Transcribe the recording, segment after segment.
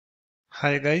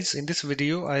Hi guys, in this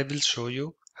video I will show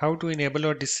you how to enable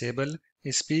or disable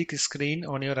a speak screen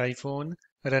on your iPhone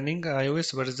running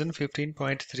iOS version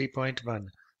 15.3.1.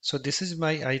 So this is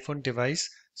my iPhone device.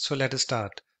 So let us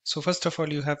start. So first of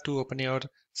all you have to open your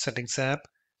settings app.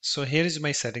 So here is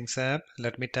my settings app.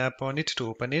 Let me tap on it to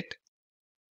open it.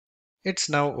 It's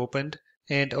now opened,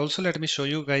 and also let me show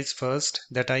you guys first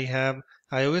that I have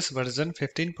iOS version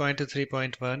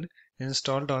 15.3.1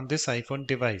 installed on this iPhone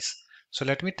device. So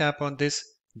let me tap on this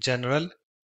General,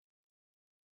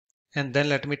 and then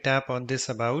let me tap on this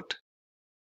About.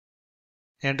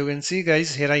 And you can see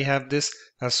guys, here I have this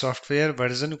software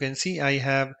version. You can see I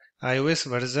have iOS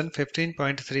version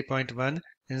 15.3.1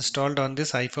 installed on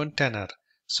this iPhone XR.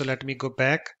 So let me go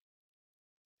back.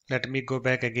 Let me go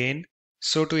back again.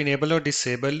 So to enable or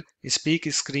disable speak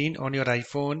screen on your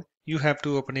iPhone, you have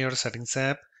to open your settings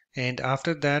app, and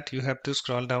after that you have to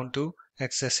scroll down to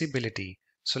accessibility.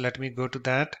 So let me go to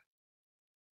that.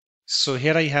 So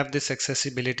here I have this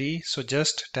accessibility. So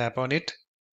just tap on it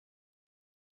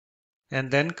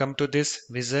and then come to this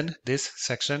vision, this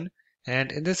section.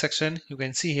 And in this section, you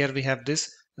can see here we have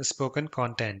this spoken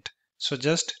content. So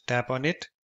just tap on it.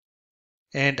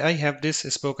 And I have this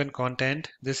spoken content,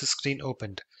 this screen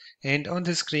opened. And on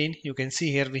the screen, you can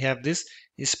see here we have this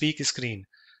speak screen.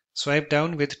 Swipe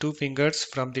down with two fingers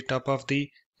from the top of the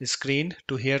screen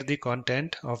to hear the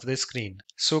content of the screen.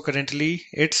 So currently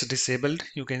it's disabled.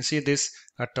 You can see this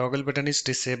toggle button is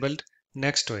disabled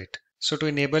next to it. So to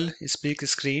enable speak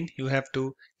screen, you have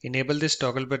to enable this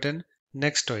toggle button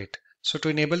next to it. So to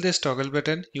enable this toggle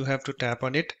button, you have to tap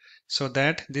on it so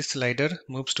that this slider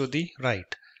moves to the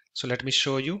right. So let me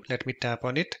show you. Let me tap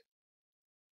on it.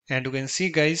 And you can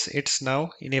see guys, it's now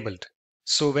enabled.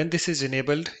 So when this is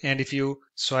enabled, and if you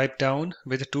swipe down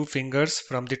with two fingers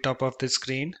from the top of the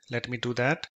screen, let me do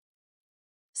that.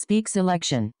 Speak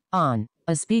selection on.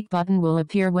 A speak button will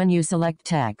appear when you select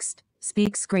text.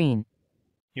 Speak screen.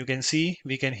 You can see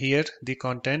we can hear the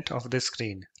content of the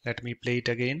screen. Let me play it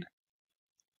again.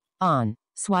 On.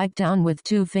 Swipe down with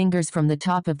two fingers from the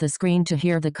top of the screen to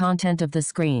hear the content of the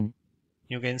screen.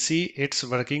 You can see it's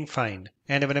working fine.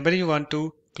 And whenever you want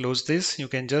to close this, you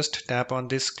can just tap on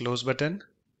this close button.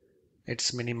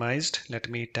 It's minimized. Let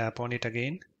me tap on it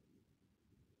again.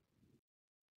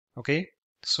 Okay,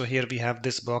 so here we have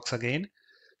this box again.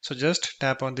 So just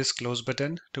tap on this close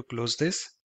button to close this.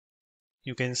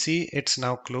 You can see it's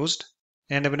now closed.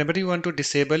 And whenever you want to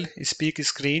disable speak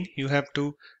screen, you have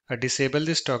to disable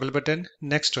this toggle button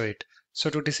next to it. So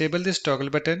to disable this toggle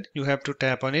button, you have to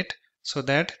tap on it so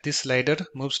that this slider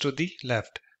moves to the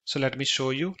left. So let me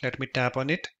show you. Let me tap on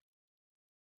it.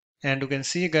 And you can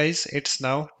see guys, it's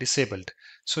now disabled.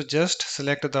 So just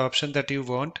select the option that you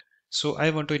want. So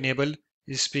I want to enable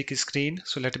speak screen.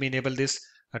 So let me enable this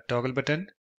toggle button.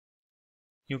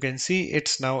 You can see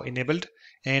it's now enabled,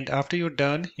 and after you're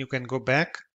done you can go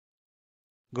back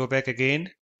again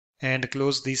and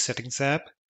close the settings app.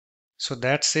 So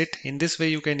that's it. In this way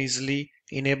you can easily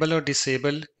enable or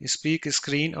disable speak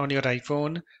screen on your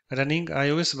iPhone running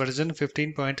iOS version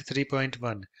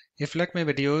 15.3.1. If you like my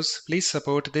videos, please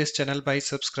support this channel by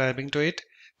subscribing to it.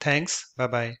 Thanks. Bye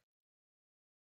bye.